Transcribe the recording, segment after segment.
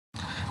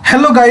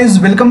Hello guys,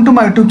 welcome to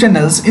my YouTube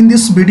channels. In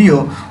this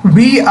video,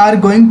 we are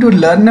going to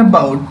learn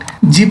about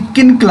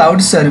Zipkin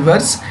Cloud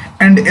servers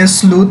and a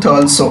sleuth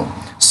also.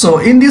 So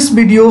in this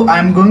video, I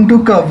am going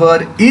to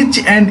cover each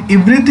and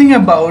everything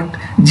about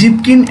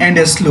Zipkin and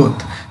a sleuth.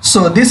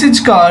 So this is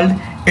called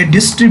a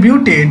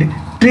distributed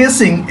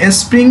tracing a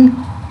Spring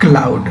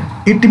Cloud.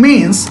 It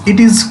means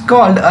it is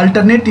called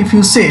alternate if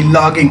you say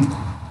logging.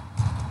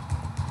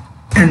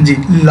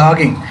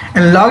 Logging,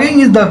 and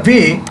logging is the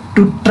way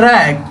to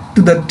track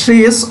to the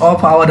trace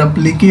of our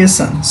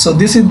application. So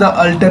this is the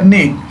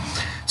alternate.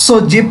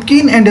 So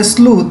Zipkin and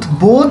Sleuth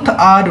both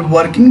are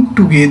working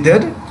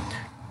together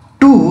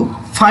to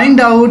find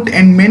out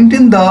and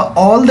maintain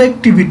all the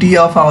activity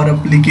of our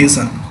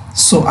application.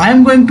 So I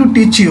am going to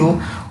teach you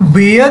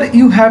where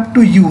you have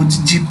to use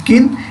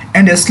Zipkin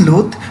and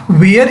Sleuth,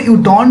 where you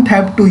don't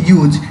have to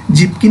use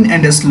Zipkin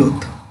and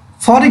Sleuth.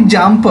 For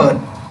example,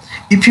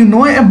 if you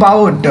know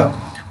about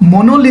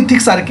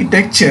monolithic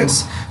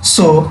architectures,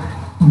 so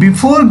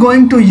before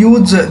going to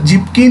use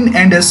Zipkin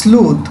and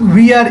Sleuth,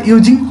 we are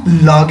using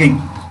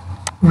logging.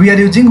 We are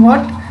using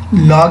what?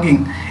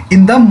 Logging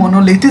in the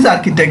monolithic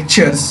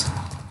architectures.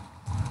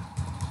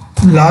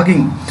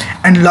 Logging,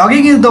 and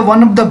logging is the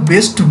one of the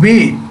best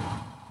way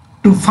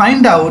to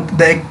find out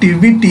the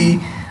activity,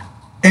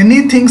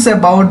 anything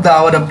about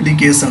our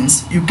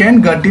applications. You can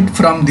get it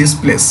from this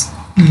place,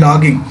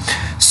 logging.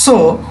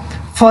 So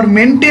for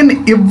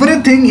maintain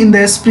everything in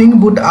the Spring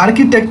Boot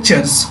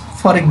architectures,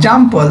 for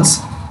examples,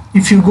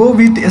 if you go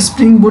with a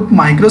Spring Boot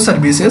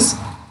microservices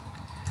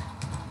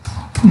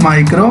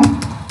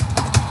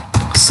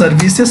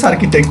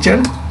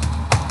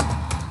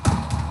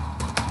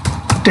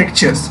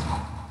architectures.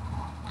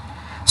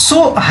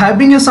 So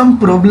having some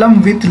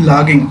problem with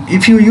logging.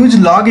 If you use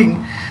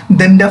logging,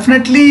 then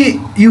definitely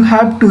you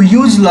have to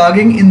use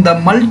logging in the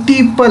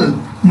multiple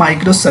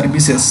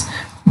microservices,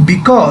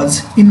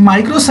 because in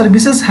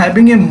microservices,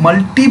 having a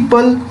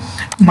multiple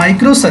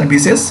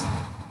microservices,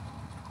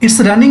 it's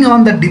running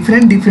on the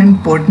different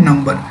port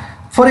number.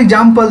 For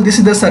example, this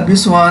is the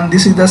service 1,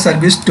 this is the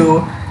service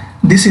 2,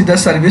 this is the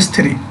service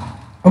 3.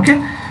 Okay,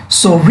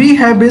 so we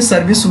have a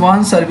service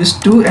 1, service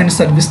 2 and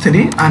service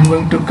 3. I'm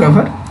going to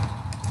cover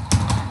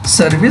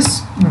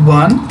service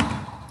 1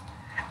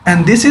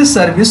 and this is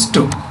service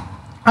 2.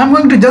 I'm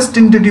going to just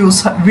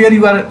introduce where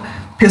you are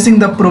facing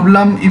the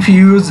problem if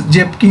you use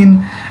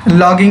Zipkin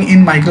logging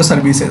in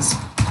microservices.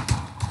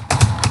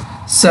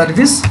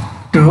 Service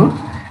 2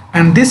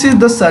 and this is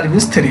the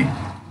service 3.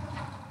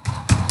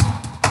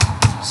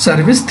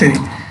 Service 3.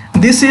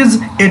 This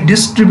is a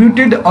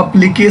distributed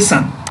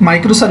application.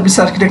 Microservice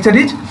architecture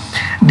is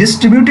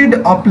distributed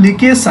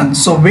application.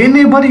 So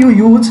whenever you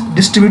use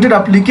distributed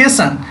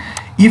application,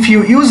 if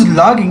you use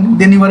logging,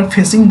 then you are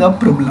facing the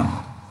problem.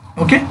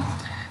 Okay.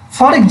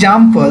 For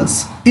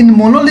examples, in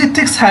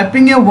monolithics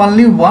having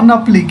only one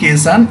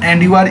application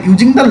and you are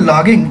using the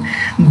logging,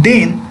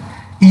 then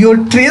your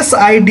trace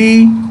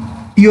ID,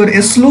 your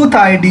sleuth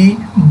ID,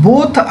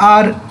 both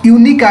are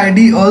unique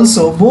ID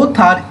also, both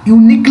are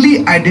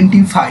uniquely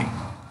identified.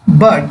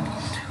 But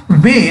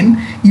when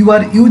you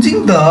are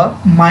using the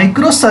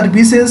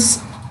microservices,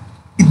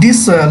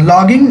 this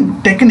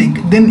logging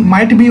technique, then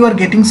might be you are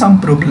getting some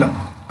problem.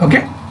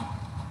 Okay.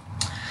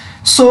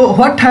 So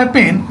what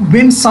happened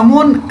when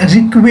someone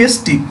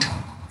requests it?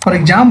 For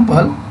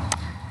example,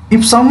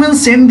 if someone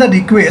send the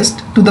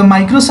request to the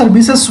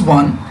microservices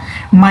 1,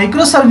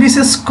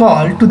 microservices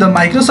call to the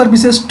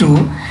microservices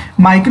 2,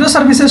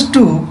 microservices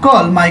 2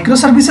 call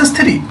microservices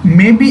 3,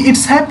 maybe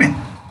it's happened.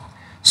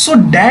 So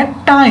that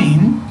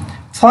time,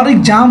 for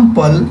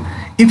example,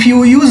 if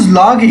you use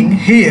logging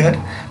here,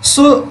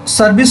 so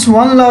service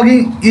 1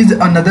 logging is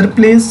another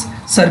place,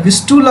 service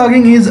 2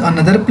 logging is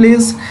another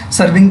place,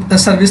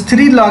 service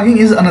 3 logging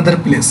is another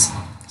place.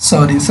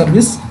 Sorry,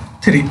 service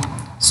 3.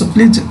 So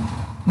please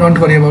don't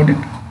worry about it.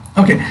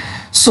 Okay,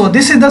 so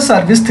this is the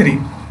service 3.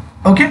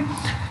 Okay,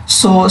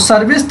 so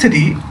service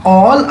 3,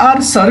 all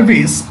our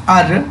service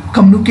are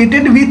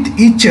communicated with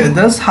each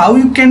other. How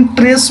you can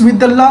trace with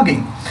the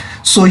logging?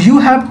 So you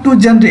have to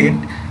generate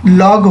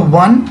log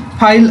 1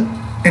 file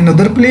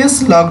another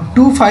place, log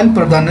 2 file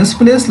for the next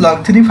place,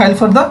 log 3 file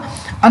for the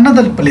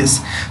another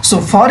place. So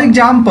for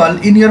example,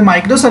 in your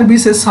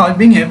microservices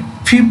having a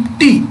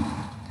 50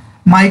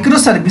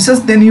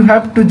 microservices, then you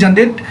have to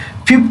generate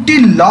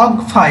 50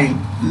 log file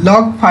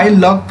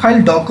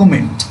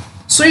document.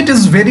 So it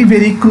is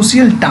very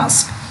crucial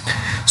task.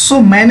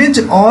 So manage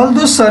all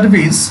those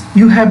service.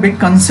 You have a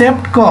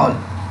concept called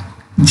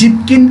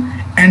Zipkin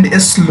and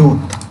Sleuth.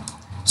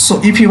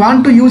 So if you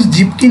want to use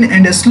Zipkin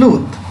and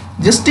Sleuth,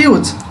 just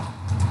use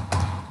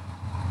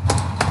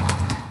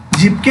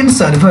Zipkin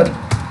server.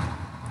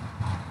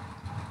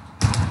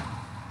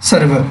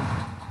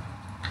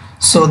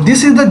 So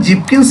this is the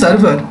Zipkin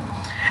server,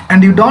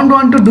 and you don't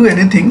want to do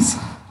anything.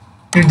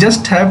 You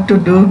just have to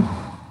do.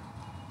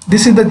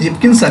 This is the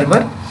Zipkin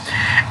server,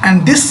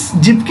 and this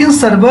Zipkin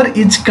server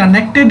is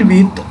connected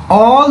with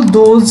all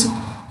those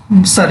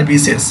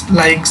services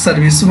like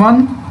service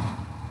 1.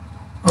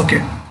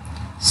 Okay,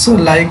 so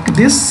like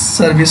this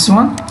service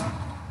 1,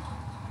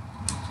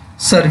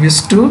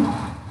 service 2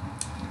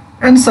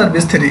 and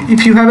service 3.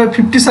 If you have a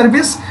 50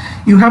 service,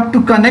 you have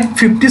to connect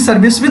 50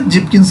 service with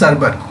Zipkin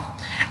server,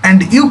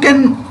 and you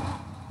can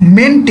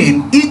maintain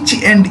each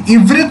and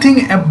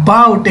everything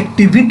about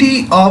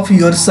activity of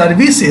your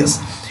services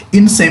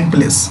in same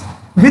place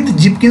with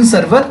Zipkin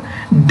server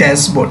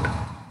dashboard.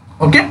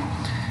 Okay,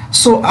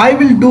 so I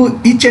will do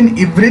each and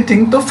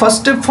everything. So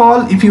first of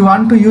all, if you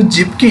want to use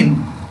Zipkin,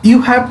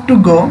 you have to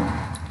go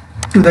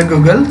to the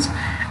Google's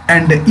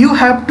and you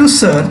have to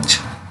search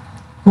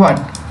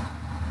what?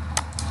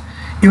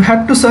 You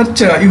have to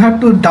search, you have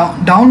to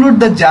download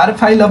the jar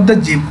file of the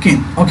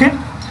Zipkin. Okay,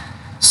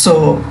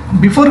 so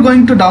before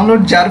going to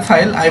download jar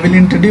file, I will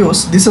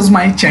introduce, this is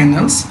my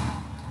channels,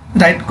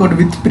 Write Code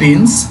with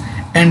Prince,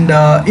 and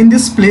in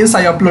this place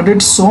I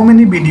uploaded so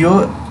many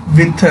video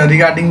with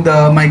regarding the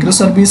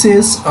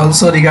microservices,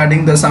 also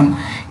regarding the some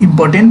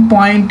important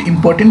point,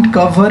 important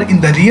cover in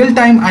the real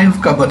time I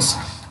have covers,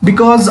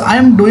 because I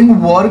am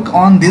doing work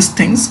on these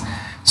things.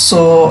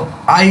 So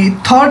I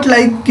thought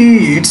like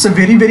it's a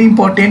very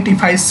important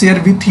if I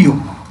share with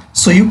you,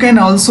 so you can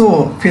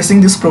also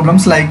facing these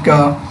problems like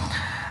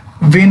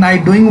when I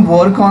doing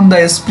work on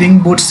the Spring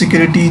Boot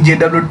security,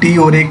 JWT,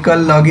 Oracle,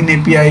 login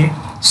API.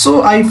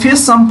 So I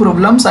face some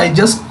problems, I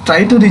just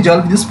try to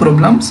resolve these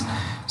problems.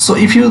 So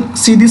if you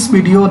see this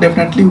video,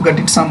 definitely you get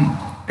it some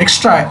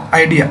extra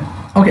idea.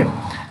 Okay,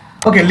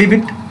 leave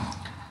it.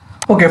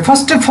 Okay,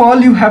 first of all,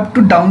 you have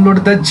to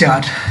download the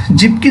jar,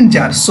 Zipkin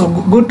jar. So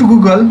go to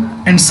Google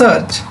and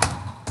search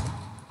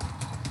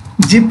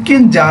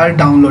Zipkin jar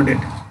downloaded,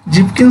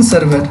 Zipkin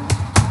server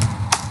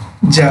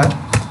jar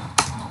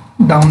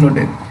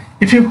downloaded.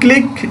 If you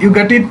click, you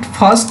get it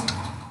first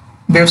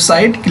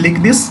website,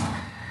 click this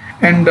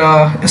and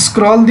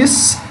scroll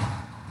this,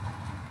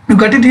 you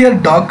got it here,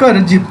 Docker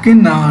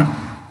Zipkin,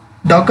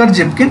 Docker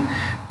Zipkin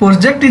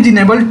project is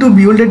enabled to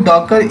build a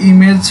Docker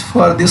image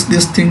for these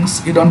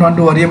things. You don't want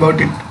to worry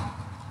about it.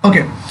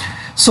 Okay,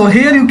 so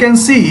here you can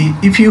see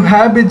if you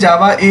have a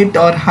Java 8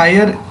 or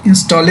higher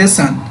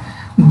installation,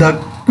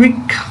 the quick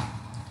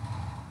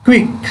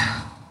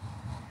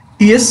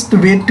easiest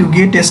way to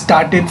get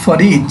started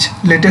for each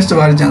latest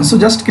version. So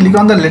just click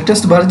on the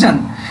latest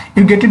version,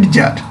 you get it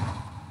jar.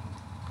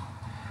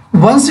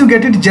 Once you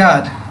get it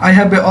jar, I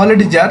have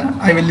already jar,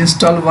 I will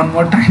install one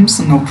more times,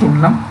 no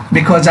problem,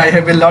 because I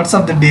have lots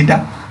of the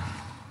data.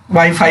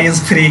 Wi-Fi is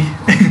free.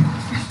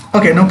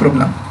 Okay, no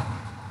problem.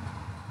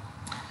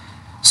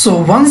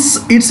 So once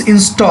it's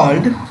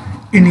installed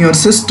in your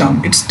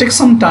system, it takes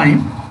some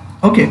time.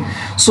 Okay,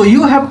 so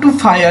you have to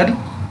fire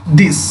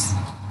this.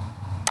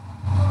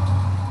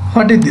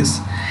 What is this?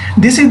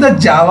 This is the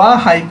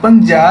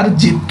java-jar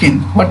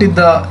Zipkin. What is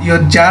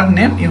your jar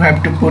name? You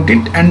have to put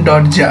it and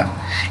 .jar.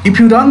 If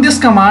you run this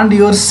command,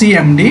 your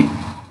cmd,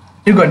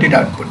 you got it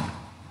output.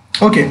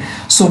 Okay,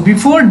 so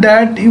before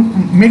that, you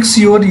make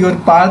sure your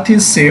path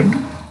is saved.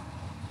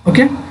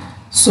 Okay,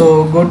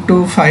 so go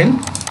to file,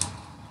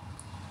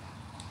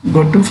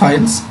 go to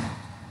files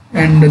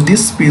and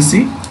this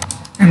PC,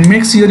 and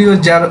make sure your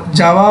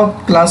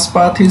Java class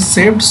path is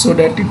saved so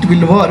that it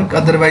will work.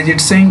 Otherwise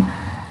it's saying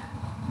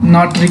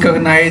not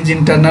recognize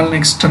internal and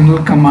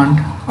external command.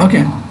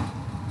 Okay,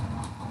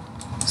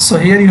 so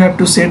here you have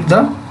to set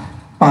the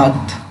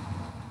path.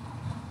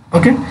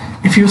 Okay,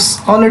 if you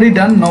already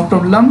done, no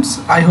problems.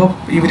 I hope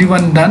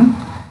everyone done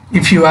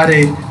if you are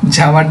a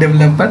Java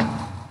developer.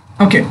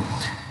 Okay,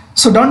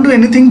 so don't do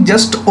anything,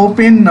 just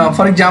open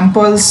for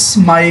examples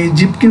my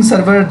Zipkin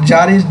server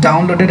jar is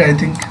downloaded. I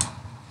think,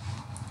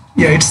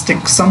 yeah, it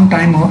takes some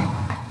time, or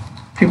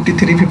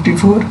 53,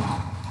 54.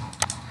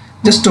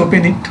 Just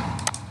open it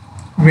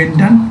when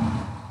done.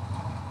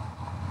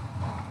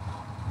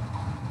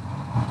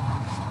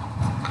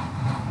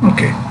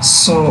 Okay,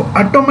 so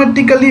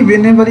automatically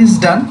whenever it's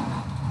done,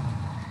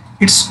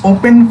 it's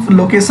open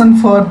location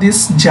for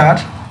this jar.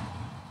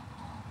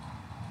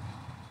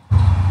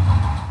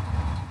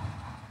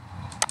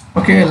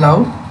 Okay,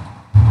 allow.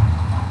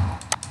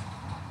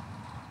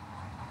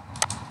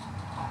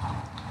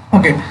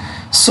 Okay,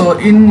 so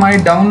in my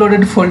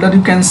downloaded folder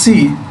you can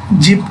see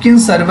Zipkin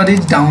server is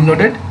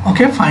downloaded.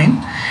 Okay,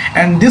 fine.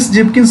 And this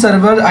Zipkin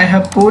server I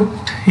have put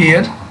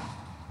here.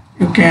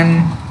 You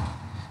can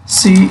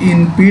see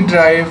in P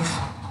drive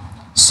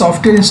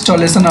software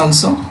installation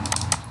also.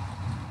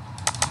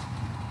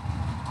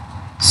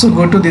 So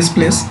go to this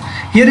place.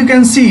 Here you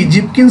can see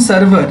Zipkin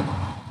server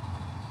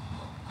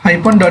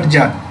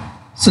 -.jar.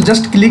 So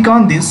just click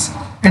on this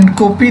and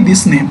copy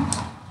this name.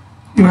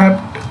 You have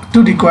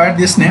to require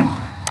this name.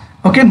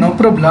 Okay, no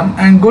problem.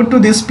 And go to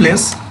this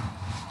place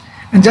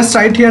and just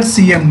write here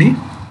cmd,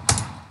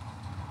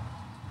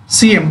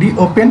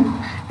 open,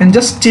 and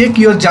just check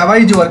your Java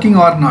is working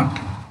or not.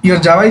 Your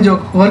Java is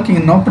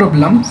working, no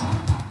problems.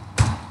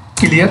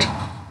 Clear.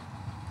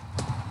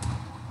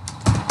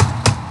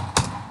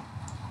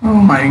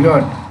 Oh my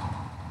god,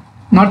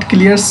 not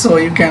clear, so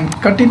you can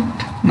cut it,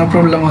 no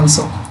problem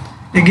also.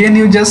 Again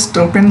you just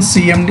open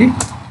cmd.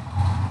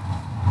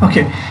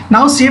 Okay,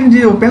 now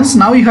cmd opens.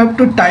 Now you have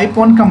to type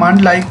on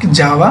command like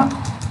java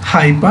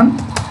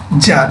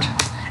 -jar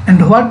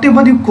and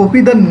whatever you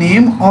copy the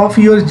name of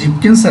your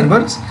Zipkin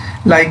servers,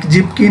 like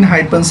Zipkin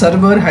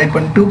 -server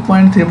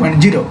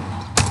 -2.3.0,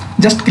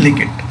 just click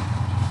it.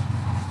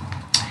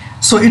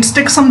 So it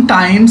takes some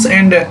times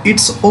and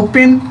it's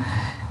open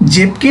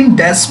Zipkin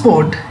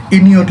dashboard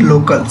in your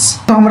locals.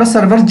 तो हमारा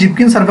server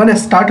Zipkin server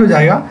start हो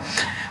जाएगा,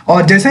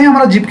 और जैसे ही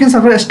हमारा Zipkin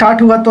server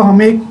start हुआ तो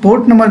हमें एक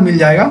पोर्ट नंबर मिल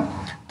जाएगा।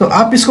 तो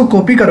आप इसको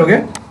कॉपी करोगे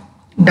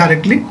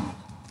डायरेक्टली,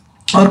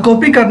 और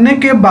कॉपी करने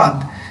के बाद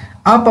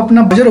आप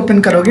अपना ब्राउज़र ओपन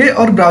करोगे,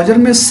 और ब्राउज़र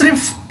में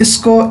सिर्फ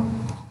इसको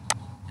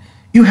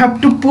you have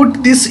to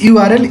put this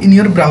URL in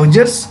your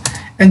browsers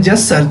and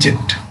just search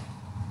it.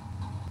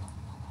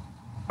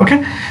 Okay,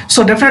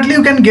 so definitely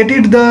you can get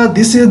it.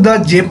 This is the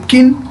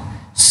Zipkin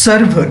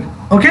server.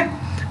 Okay,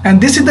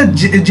 and this is the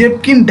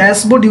Zipkin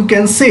dashboard, you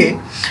can say,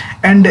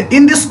 and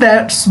in this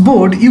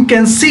dashboard you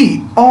can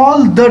see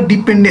all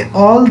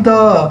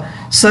the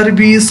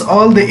service,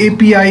 all the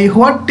API,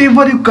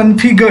 whatever you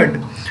configured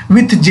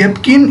with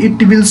Zipkin,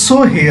 it will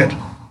show here.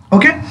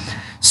 Okay,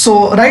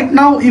 so right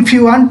now if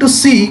you want to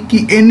see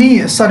ki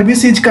any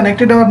service is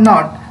connected or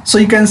not, so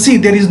you can see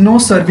there is no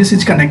service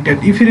is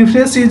connected. If you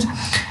refresh it,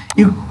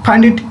 you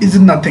find it is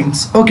nothing.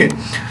 Okay,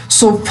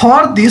 so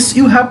for this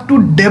you have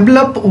to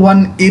develop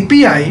one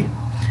API,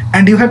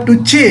 and you have to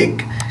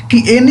check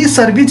ki any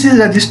service is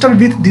registered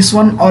with this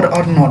one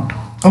or not.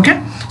 Okay,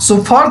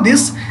 so for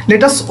this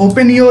let us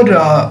open your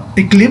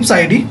Eclipse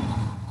ID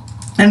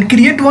and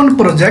create one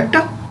project.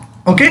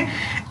 Okay,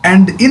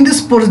 and in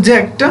this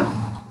project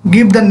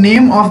give the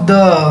name of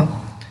the,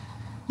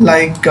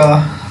 like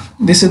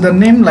this is the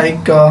name,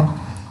 like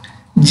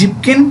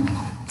Zipkin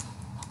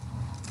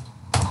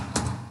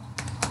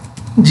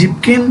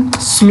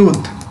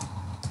Sleuth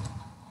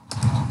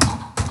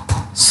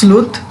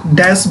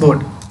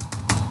dashboard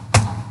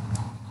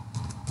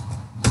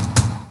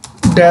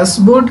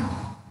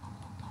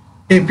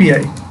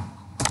API.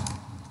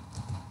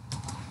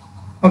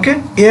 Okay,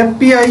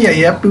 API,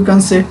 yeah, app you can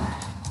say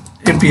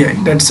API,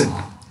 that's it,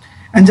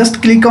 and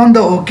just click on the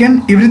OK.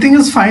 Everything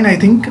is fine, I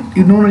think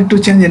you don't need to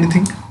change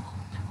anything.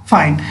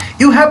 Fine,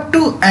 you have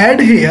to add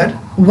here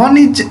one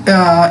is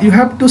you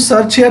have to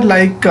search here,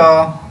 like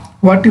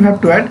what you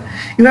have to add.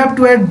 You have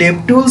to add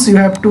DevTools, you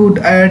have to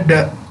add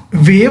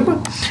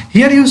web.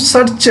 Here you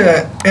search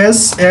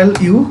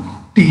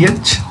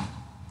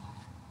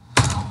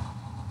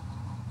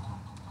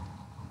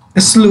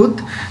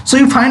Sleuth. So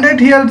you find out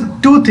here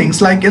two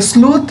things, like a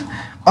Sleuth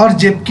or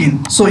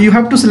Zipkin. So you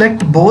have to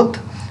select both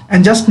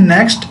and just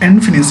next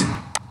and finish it.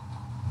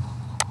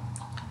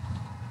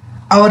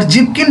 Our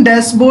Zipkin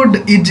dashboard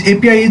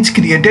API is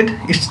created.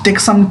 It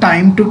takes some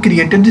time to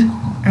create it,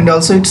 and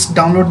also it's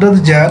downloaded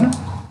the jar.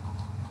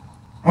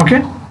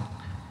 Okay,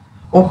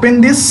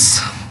 open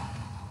this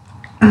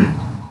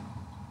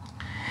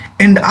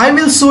and I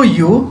will show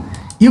you.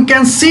 You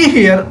can see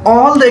here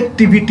all the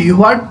activity,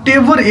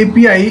 whatever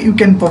API you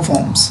can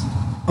perform.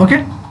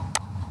 Okay,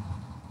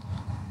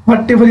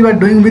 whatever you are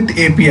doing with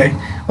API.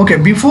 Okay,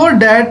 before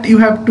that you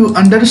have to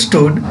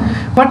understood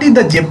what is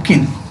the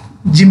Zipkin.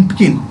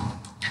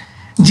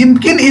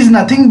 Zipkin is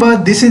nothing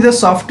but this is a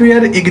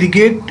software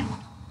aggregate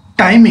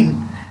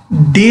timing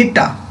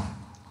data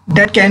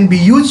that can be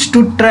used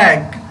to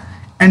track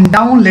and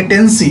down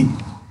latency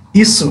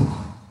issue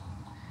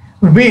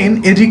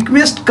when a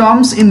request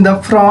comes in the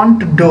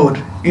front door.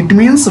 It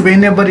means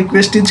whenever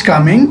request is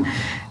coming,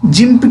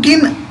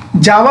 Zipkin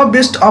Java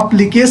based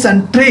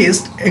application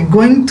traced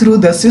going through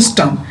the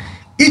system.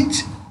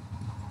 Each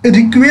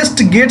request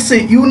gets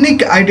a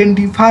unique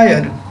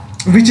identifier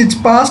which is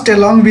passed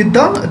along with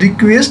the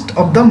request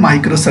of the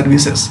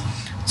microservices.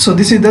 So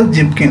this is the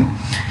Zipkin.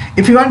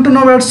 If you want to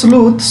know about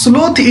Sleuth,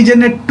 Sleuth is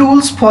a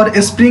tools for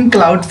a Spring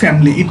Cloud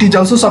family. It is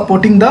also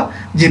supporting the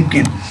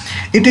Zipkin.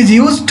 It is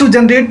used to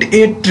generate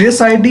a trace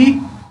ID,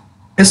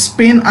 a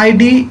span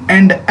ID,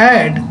 and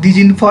add these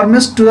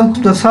information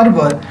to the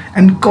server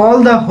and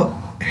call the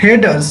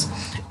headers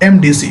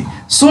MDC,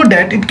 so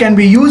that it can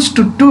be used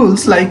to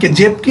tools like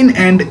Zipkin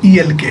and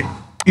ELK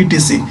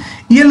etc.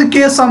 ELK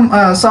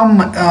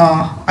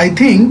I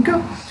think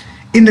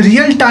in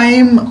real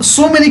time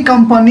so many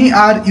company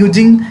are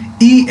using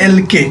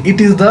ELK.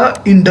 It is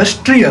the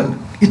industrial,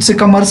 it's a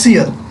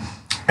commercial,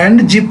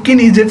 and Zipkin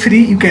is a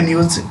free, you can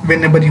use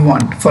whenever you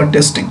want for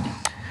testing.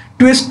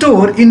 To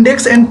store,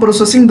 index and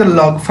processing the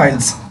log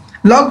files.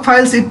 Log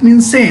files, it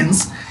means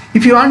sense.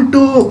 If you want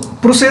to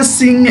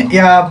processing,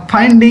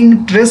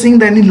 finding,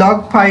 tracing any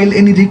log file,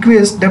 any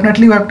request,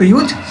 definitely you have to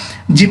use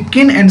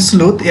Zipkin and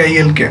Sleuth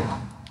ELK.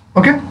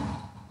 Okay.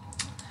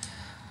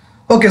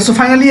 Okay, so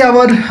finally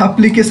our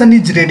application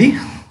is ready.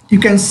 You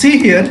can see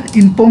here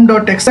in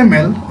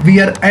pom.xml we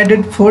are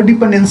added 4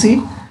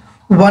 dependency.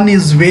 One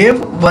is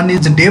web, one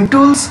is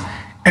DevTools,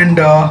 and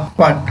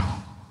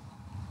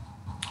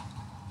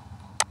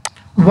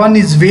one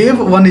is web,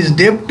 one is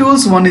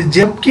DevTools, one is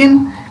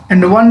Zipkin,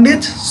 and one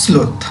is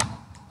Sleuth.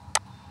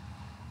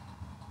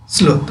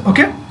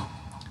 Okay,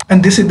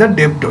 and this is the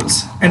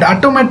DevTools, and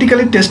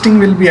automatically testing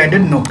will be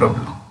added, no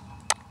problem.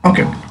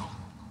 Okay,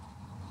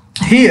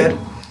 here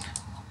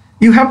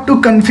you have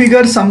to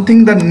configure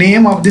something, the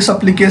name of this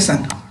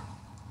application.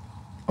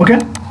 Okay,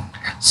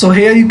 so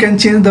here you can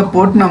change the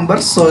port number.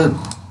 So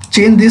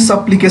change this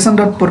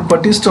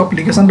application.properties to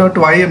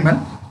application.yml.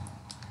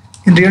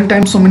 In real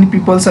time, so many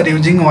people are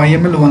using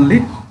YML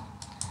only.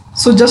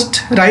 So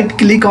just right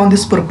click on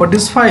this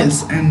properties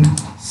files and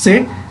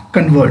say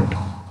convert.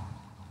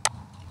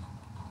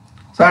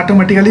 So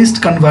automatically it's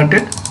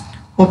converted.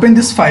 Open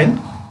this file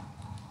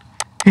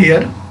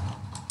here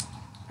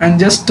and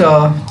just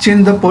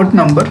change the port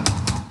number,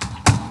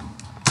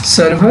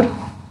 server.port,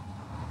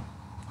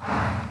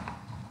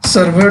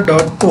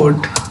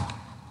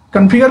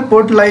 configure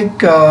port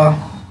like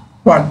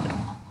what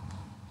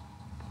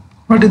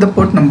is the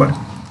port number?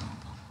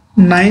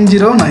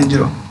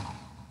 9090.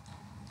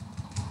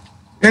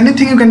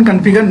 Anything you can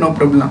configure, no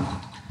problem.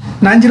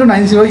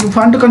 9090. You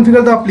want to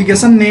configure the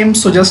application name,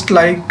 so just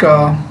like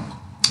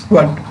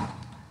what?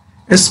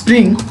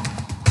 Spring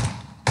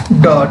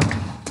dot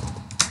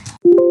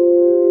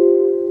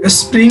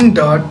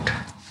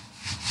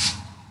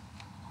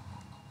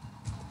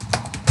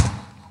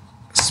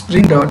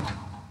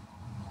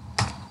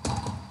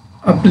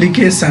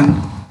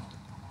application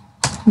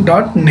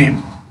dot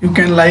name. You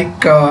can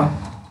like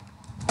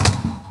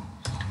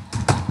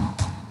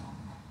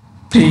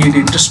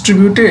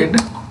distributed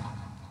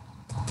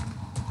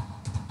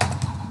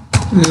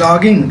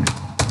logging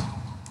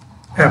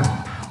app.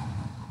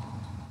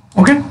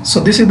 Okay, so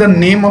this is the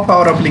name of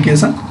our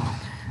application.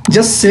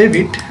 Just save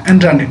it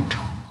and run it.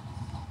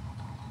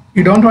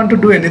 You don't want to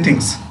do anything.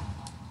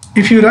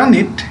 If you run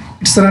it,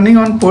 it's running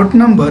on port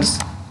numbers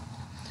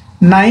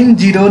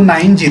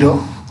 9090.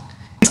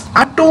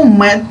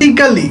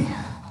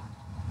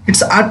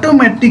 It's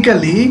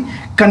automatically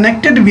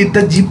connected with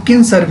the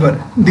Zipkin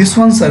server, this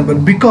one server,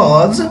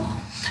 because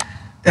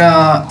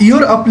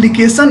your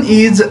application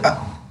is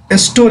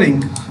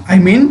storing, I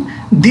mean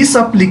this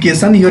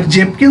application, your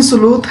Zipkin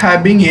Sleuth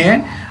having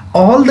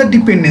all the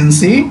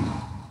dependency.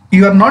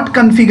 You are not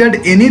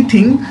configured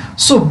anything,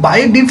 so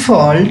by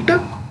default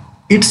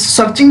it's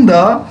searching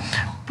the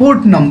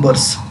port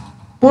numbers.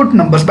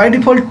 By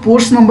default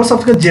port numbers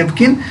of the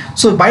Zipkin.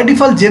 So by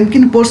default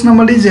Zipkin port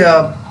number is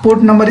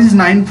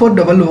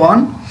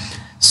 9411.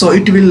 So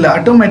it will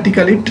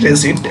automatically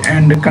trace it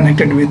and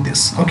connect it with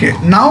this. Okay,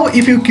 now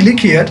if you click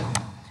here,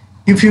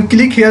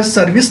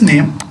 service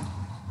name,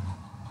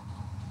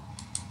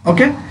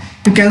 okay,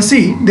 you can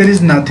see there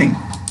is nothing.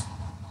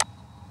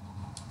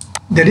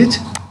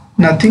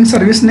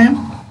 Service name.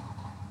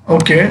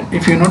 Okay,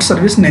 if you note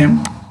service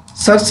name,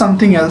 search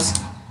something else.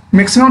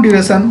 Maximum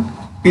duration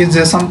is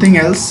something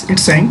else,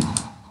 it's saying.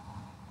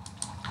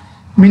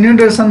 Minimum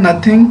duration,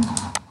 nothing.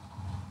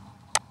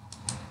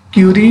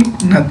 Query,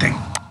 nothing.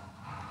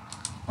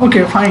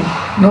 Okay, fine,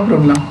 no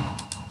problem.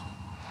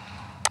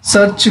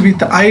 Search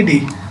with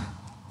ID,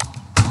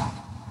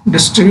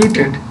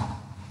 distributed,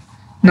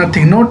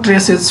 nothing, no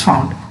trace is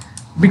found,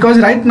 because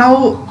right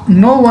now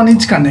no one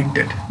is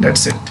connected.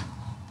 That's it.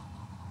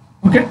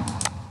 Okay,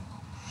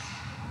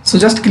 so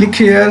just click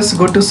here,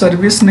 go to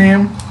service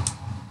name,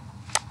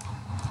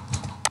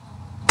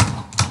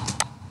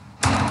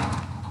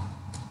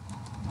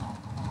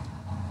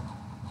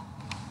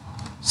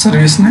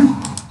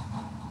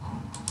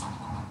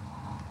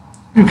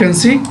 you can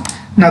see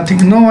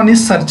nothing, no one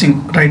is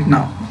searching right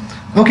now.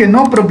 Okay,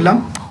 no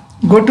problem,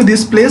 go to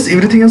this place,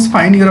 everything is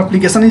fine, your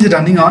application is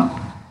running on.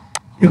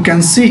 You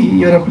can see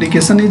your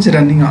application is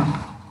running on.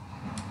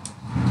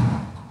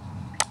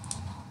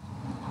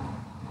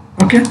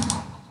 Okay,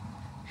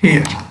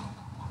 here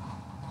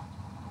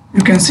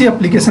you can see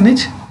application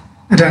is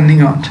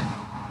running on.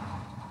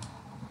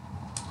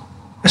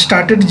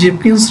 Started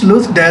Zipkin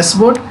Sleuth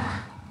dashboard.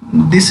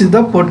 This is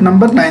the port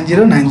number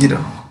 9090.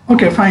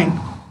 Okay, fine.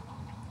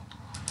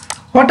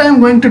 What I am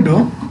going to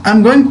do,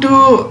 I'm going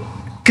to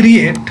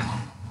create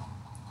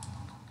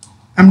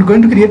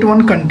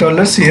one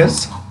controllers here,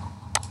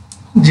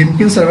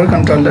 Zipkin server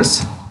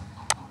controllers.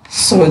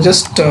 So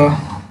just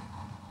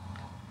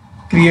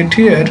create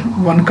here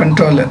one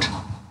controller,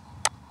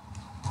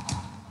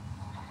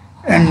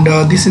 and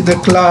this is the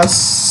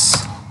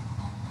class.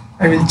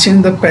 I will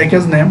change the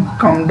package name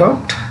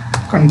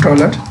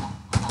com.controller.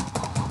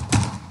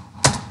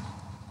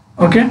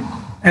 Okay,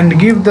 and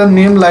give the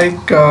name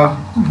like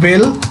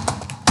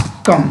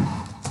welcome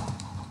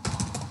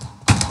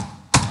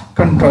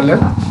controller,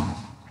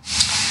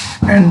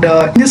 and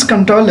in this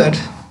controller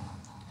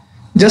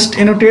just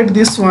annotate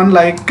this one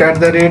like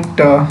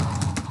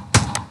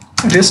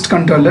 @rest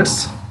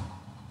controllers.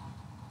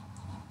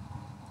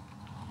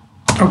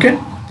 Okay,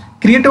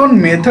 create one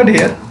method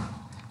here.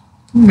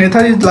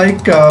 Method is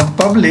like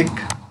public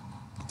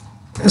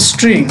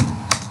string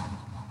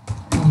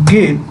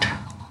get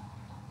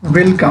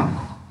welcome,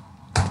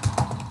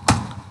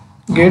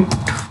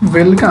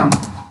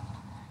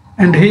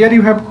 and here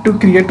you have to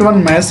create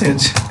one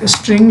message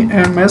string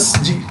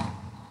msg,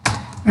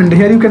 and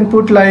here you can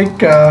put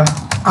like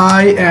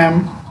I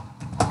am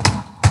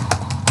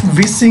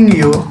wishing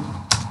you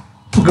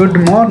good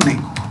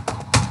morning,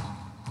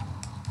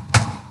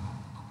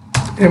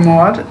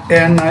 morning,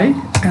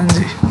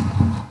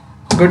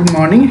 good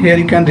morning. Here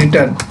you can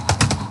return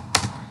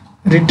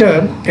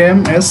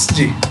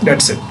MSG.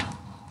 That's it.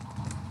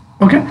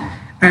 Okay,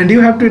 and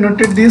you have to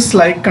notate this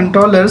like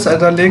controllers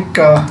as a like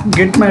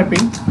get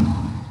mapping.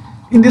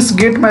 In this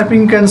get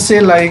mapping, you can say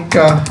like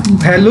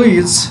value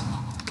is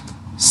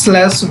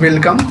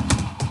 /welcome.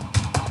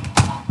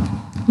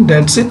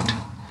 That's it.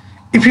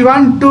 If you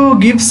want to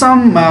give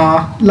some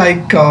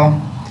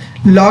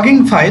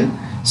logging file,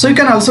 so you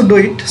can also do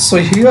it. So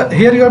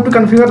here you have to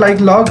configure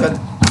like logger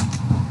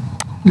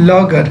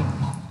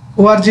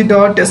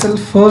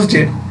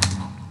org.sl4j,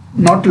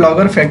 not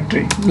logger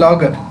factory,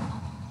 logger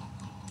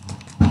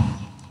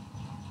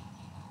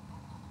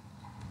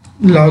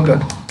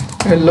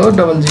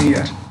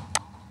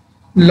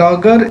logger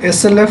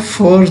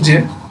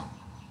slf4j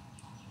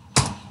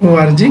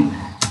org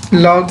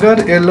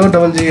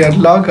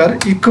logger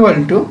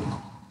equal to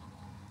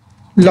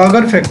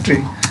logger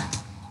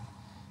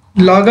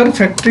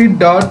factory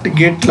dot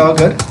get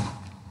logger,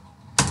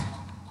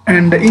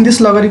 and in this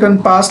logger you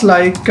can pass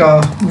like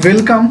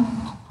welcome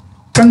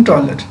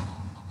controller.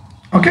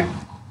 Okay,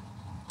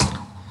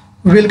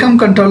 welcome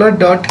controller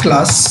dot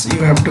class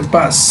you have to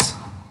pass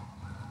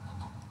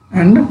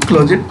and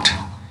close it.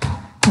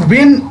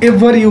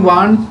 Whenever you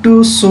want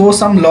to show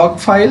some log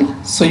file,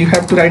 so you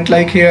have to write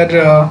like here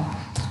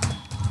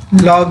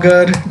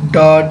logger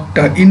dot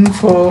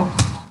info.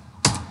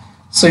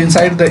 So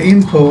inside the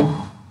info,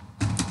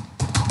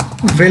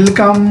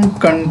 welcome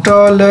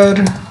controller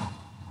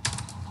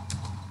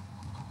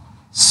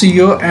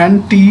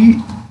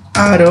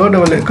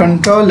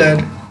controller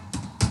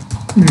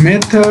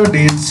method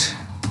is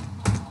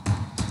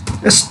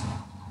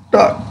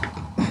start.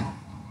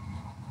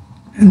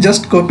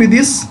 Just copy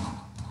this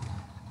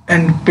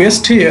and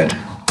paste here,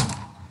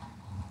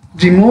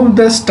 remove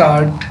the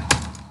start,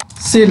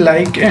 say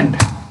like end.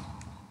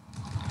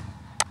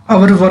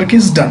 Our work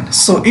is done.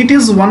 So it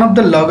is one of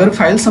the logger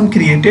files I'm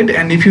created,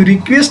 and if you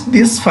request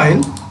this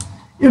file,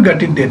 you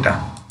got it data.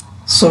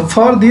 So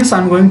for this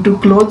I'm going to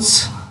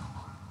close.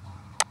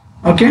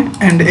 Okay,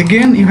 and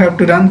again you have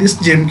to run this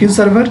Jenkins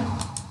server,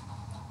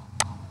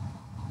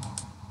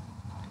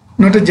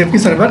 not a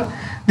Jenkins server.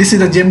 This is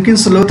the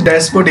Jenkins Sleuth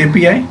dashboard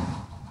API,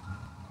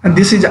 and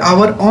this is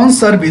our own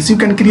service. You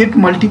can create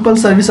multiple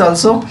service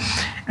also,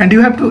 and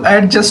you have to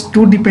add just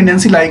two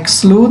dependency like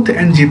Sleuth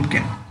and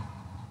Zipkin,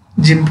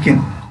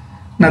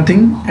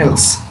 nothing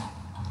else.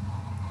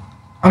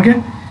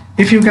 Okay,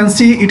 if you can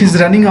see, it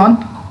is running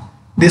on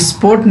this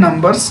port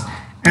numbers,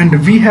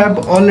 and we have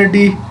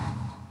already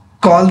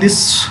called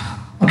this.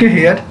 Okay,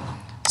 here,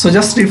 so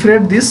just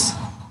refresh this.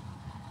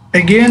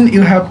 Again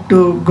you have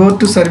to go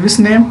to service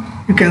name.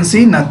 You can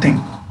see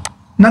nothing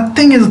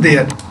is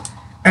there,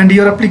 and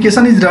your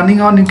application is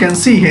running on. You can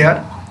see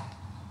here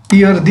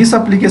this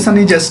application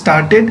is just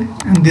started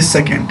in this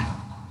second.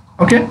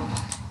 Okay,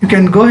 you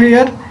can go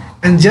here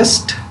and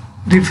just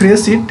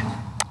refresh it.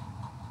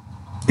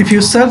 If you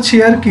search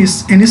here,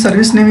 any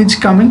service name is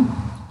coming,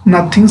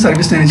 nothing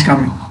service name is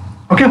coming.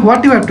 Okay,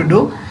 what you have to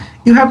do,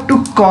 you have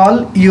to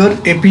call your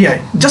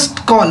API.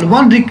 Just call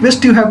one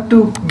request. You have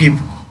to give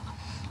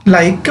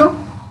like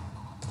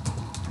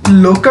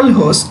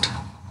localhost,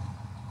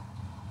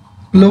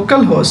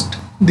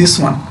 this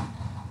one,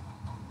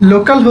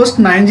 localhost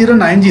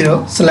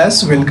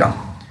 9090/welcome.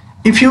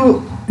 If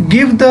you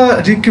give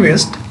the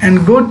request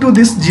and go to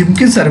this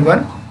Jenkins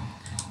server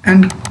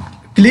and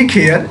click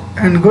here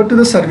and go to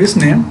the service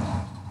name,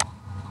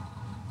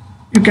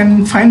 you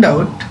can find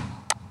out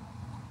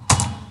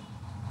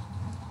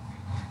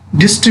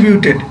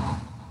distributed,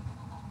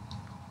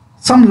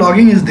 some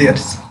logging is there.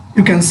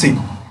 You can see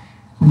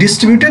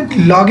distributed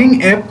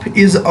logging app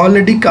is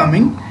already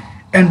coming,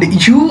 and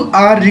you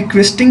are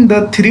requesting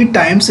the 3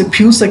 times a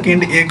few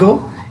seconds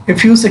ago,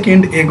 it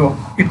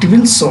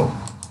will show.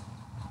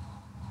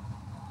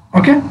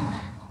 Okay,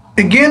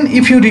 again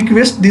if you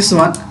request this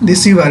one,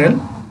 this URL,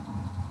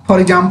 for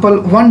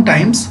example 1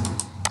 times,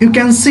 you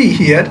can see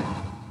here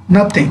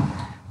nothing,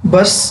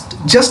 but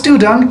just you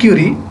run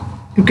query,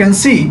 you can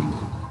see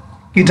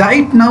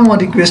right now a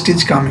request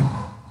is coming.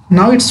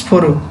 Now it's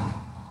 4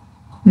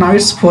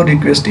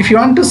 requests. If you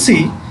want to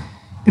see,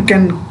 you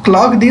can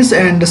clock this,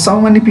 and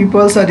so many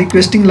people are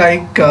requesting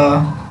like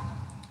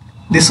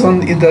this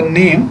one is the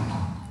name.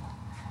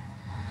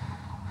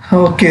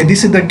 Okay,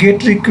 this is the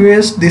get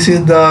request, this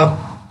is the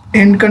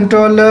end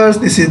controllers,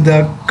 this is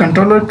the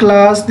controller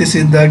class, this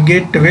is the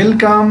get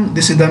welcome,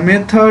 this is the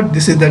method,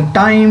 this is the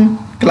time,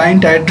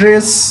 client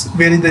address,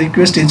 where is the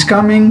request is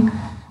coming.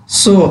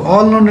 So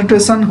all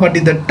notation, what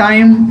is the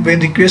time when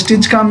request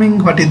is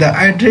coming, what is the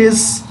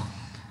address,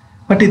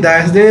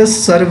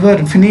 server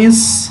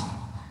finish,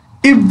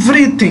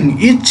 everything,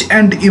 each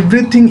and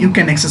everything you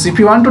can access. If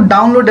you want to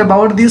download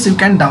about this, you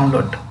can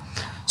download.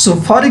 So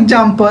for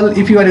example,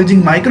 if you are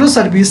using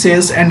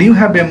microservices and you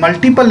have a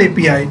multiple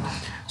API,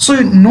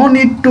 so no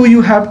need to,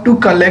 you have to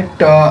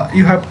collect,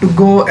 you have to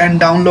go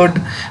and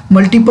download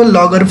multiple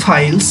logger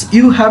files.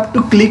 You have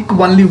to click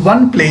only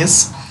one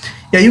place.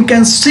 Yeah, you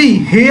can see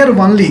here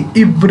only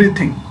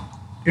everything.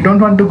 You don't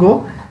want to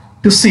go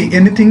to see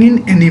anything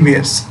in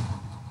anywhere.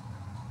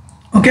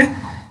 Okay,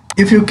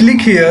 if you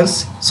click here,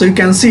 so you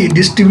can see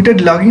distributed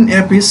login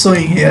app is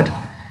showing here,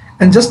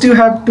 and just you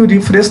have to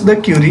refresh the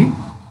query.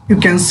 You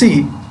can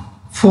see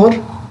 4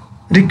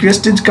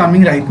 requests is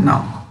coming right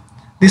now.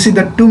 This is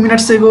the 2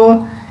 minutes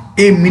ago,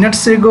 a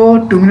minutes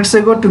ago, 2 minutes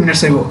ago, 2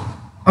 minutes ago.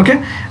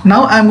 Okay,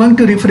 now I'm going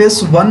to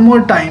refresh one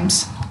more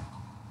times.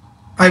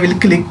 I will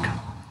click.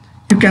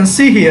 You can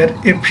see here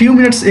a few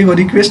minutes ago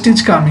request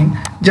is coming.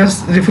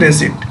 Just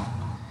refresh it.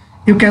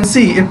 You can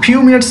see a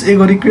few minutes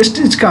ago request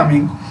is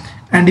coming,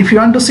 and if you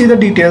want to see the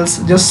details,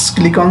 just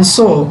click on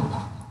show.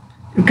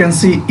 You can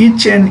see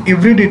each and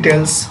every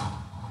details.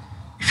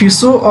 If you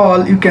show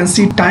all, you can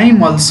see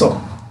time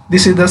also.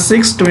 This is the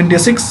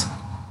 6:26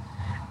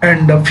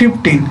 and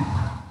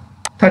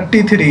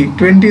 15:33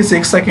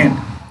 26 seconds.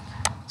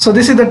 So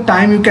this is the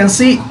time. You can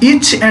see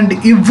each and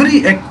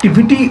every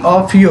activity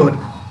of your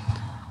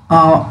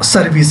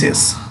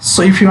services.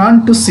 So if you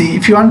want to see,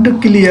 if you want to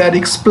clear,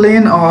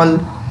 explain all,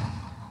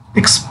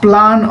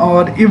 explain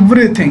or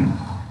everything,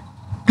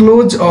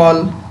 close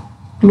all,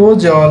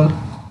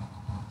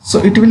 so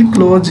it will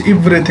close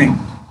everything.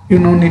 You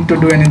no need to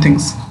do anything.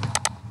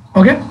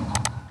 Okay,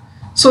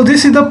 so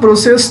this is the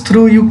process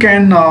through you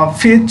can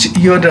fetch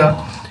your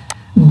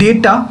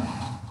data,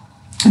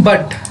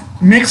 but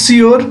make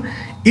sure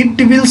it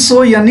will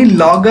show any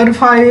logger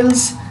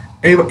files.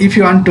 If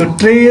you want to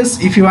trace,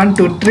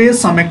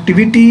 some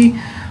activity,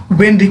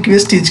 when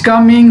request is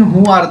coming,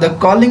 who are the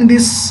calling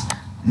this,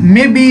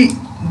 maybe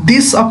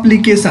this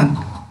application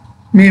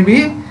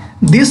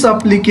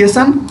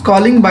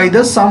calling by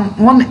the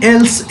someone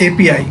else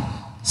API,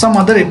 some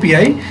other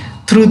API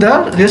through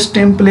the REST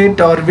template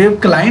or web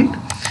client,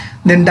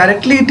 then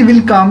directly it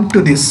will come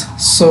to this.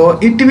 So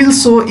it will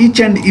show each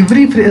and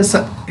every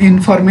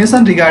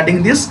information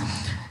regarding this.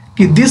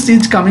 This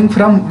is coming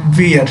from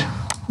where,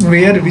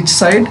 which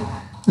side,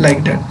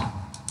 like that.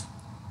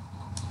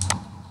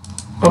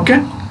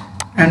 Okay,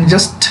 and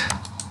just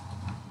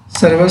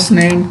server's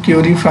name,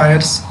 query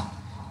fires,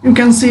 you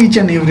can see each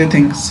and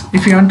everything.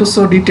 If you want to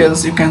show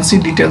details, you can see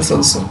details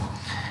also.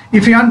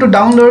 If you want to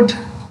download,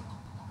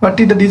 what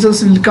is the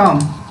details will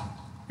come,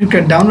 you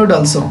can download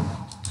also.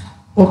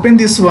 Open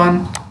this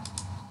one,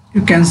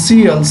 you can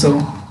see also.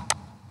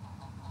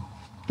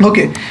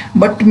 Okay,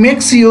 but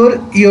make sure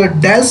your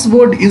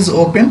dashboard is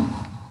open.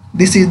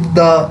 This is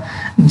the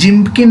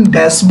Zipkin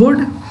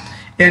dashboard,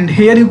 and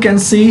here you can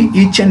see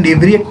each and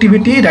every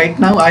activity. Right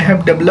now I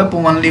have developed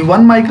only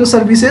one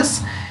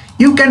microservices.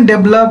 You can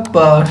develop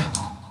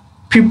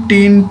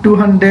 15,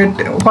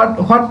 200,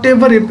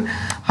 whatever,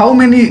 how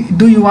many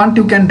do you want,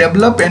 you can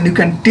develop, and you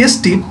can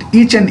test it,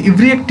 each and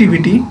every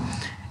activity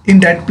in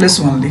that place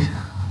only.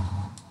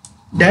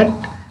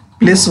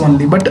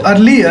 But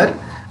earlier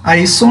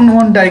I shown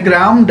one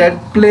diagram,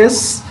 that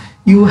place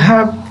you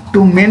have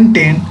to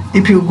maintain.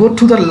 If you go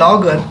to the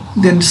logger,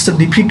 then it's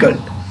difficult,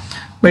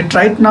 but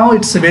right now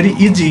it's very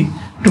easy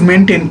to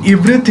maintain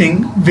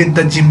everything with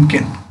the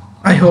Zipkin.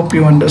 I hope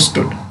you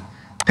understood.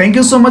 Thank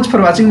you so much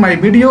for watching my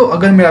video.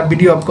 अगर मेरा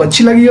video आपको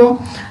अच्छी लगी हो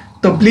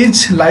तो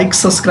please like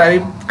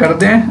subscribe कर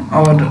दें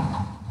और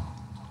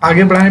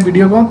आगे बढ़ाएं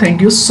वीडियो को।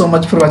 Thank you so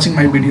much for watching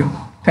my video.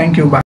 Thank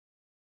you, bye.